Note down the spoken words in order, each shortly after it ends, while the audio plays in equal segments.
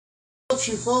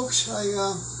interruption, folks.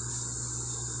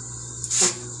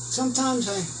 Sometimes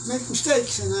I make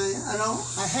mistakes, and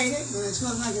I hate it, and there's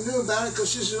nothing I can do about it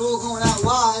because this is all going out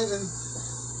live, and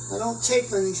I don't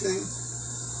tape anything.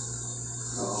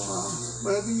 So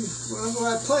whatever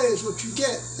I play is what you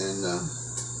get, and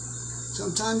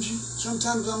sometimes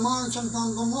I'm on,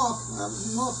 sometimes I'm off.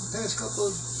 I'm off the past couple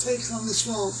of takes on this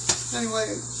phone. Anyway,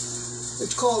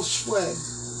 it's called Sway,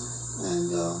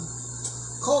 and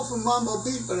called for mambo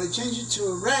beat, but I changed it to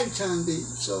a ragtime beat,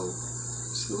 so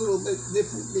it's a little bit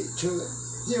different beat to it.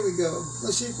 Here we go.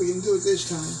 Let's see if we can do it this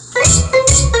time.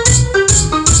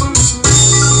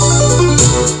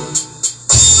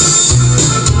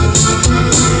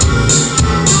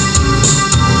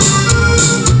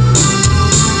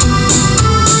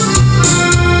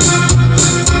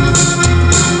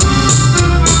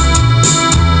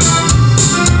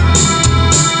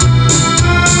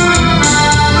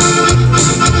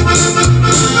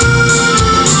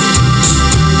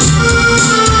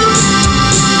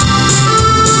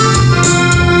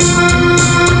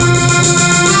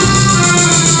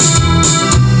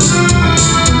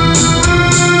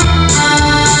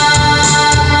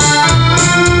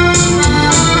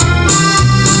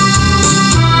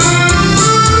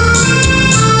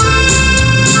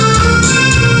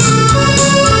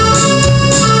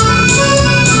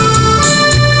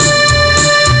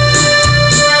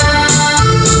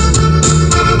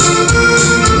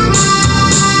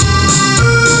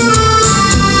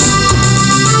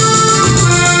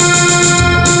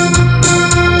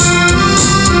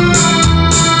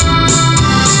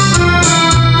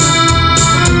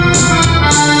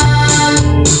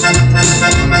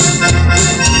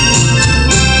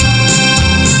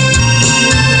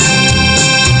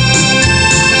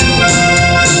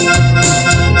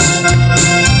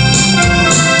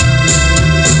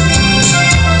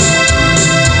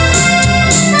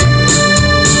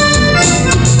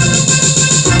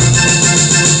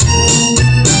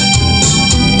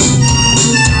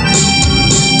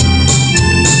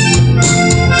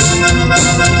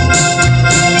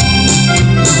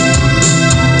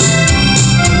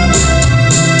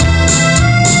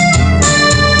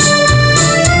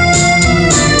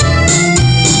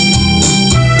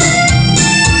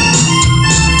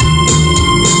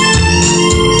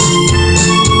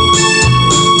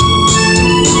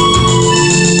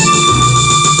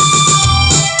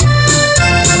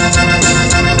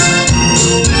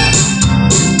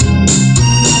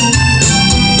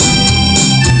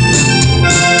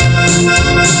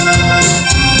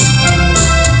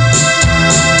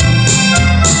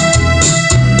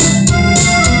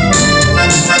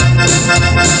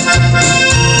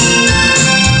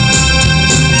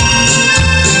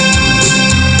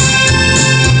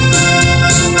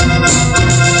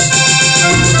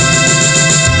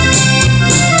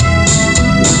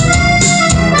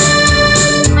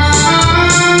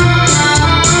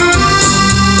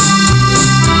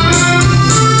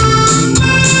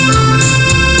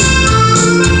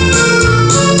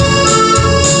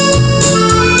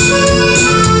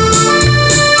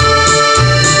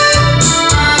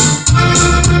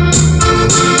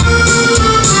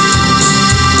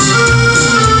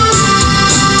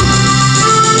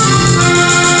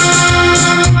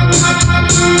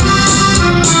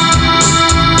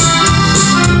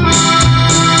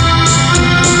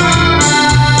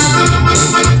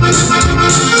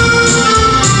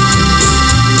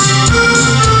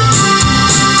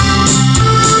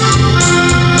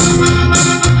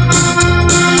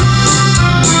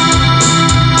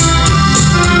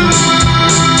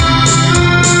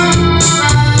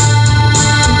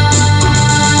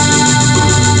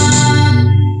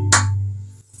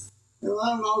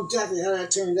 Exactly how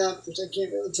that turned out, because I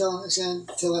can't really tell on this end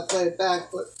until I play it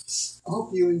back, but I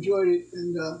hope you enjoyed it.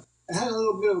 And I had a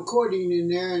little bit of accordion in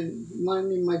there, and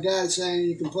reminded me of my dad saying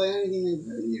you can play anything,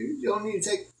 you don't need to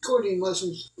take accordion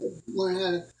lessons to learn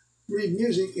how to read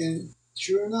music. And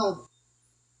sure enough,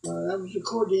 that was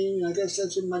accordion. I guess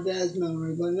that's in my dad's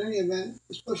memory. But in any event,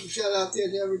 a special shout out there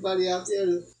to everybody out there,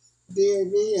 the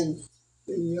DAV and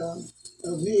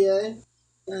the VA,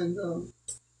 and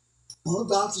all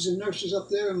doctors and nurses up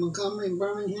there in Montgomery and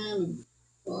Birmingham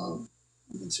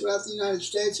and throughout the United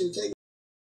States who are taking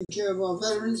care of our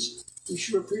veterans. We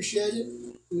sure appreciate it.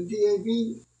 The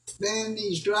DAV van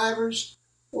needs drivers.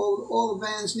 All the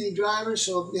vans need drivers.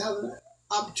 So if you have an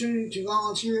opportunity to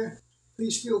volunteer,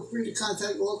 please feel free to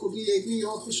contact the local DAV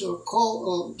office or call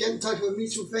or get in touch with me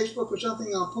through Facebook or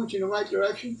something. I'll point you in the right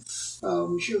direction.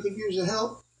 We sure could use the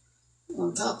help.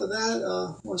 On top of that,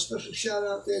 I want a special shout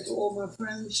out there to all my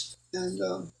friends, and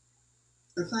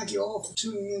I thank you all for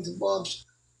tuning in to Bob's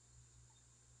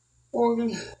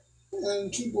Organ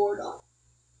and keyboard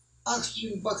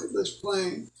oxygen bucket list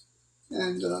playing.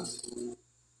 And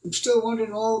I'm still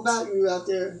wondering all about you out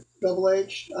there, Double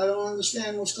H. I don't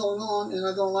understand what's going on, and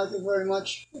I don't like it very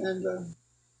much. And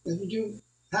if you do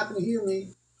happen to hear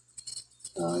me,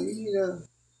 you need to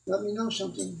let me know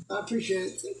something. I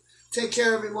appreciate it. Take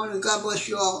care, everyone, and God bless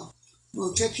you all.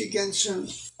 We'll catch you again soon.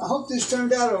 I hope this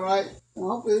turned out all right. I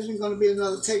hope there isn't going to be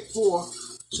another take 4.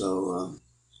 So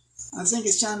I think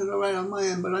it sounded all right on my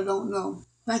end, but I don't know.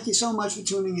 Thank you so much for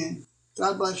tuning in.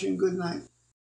 God bless you and good night.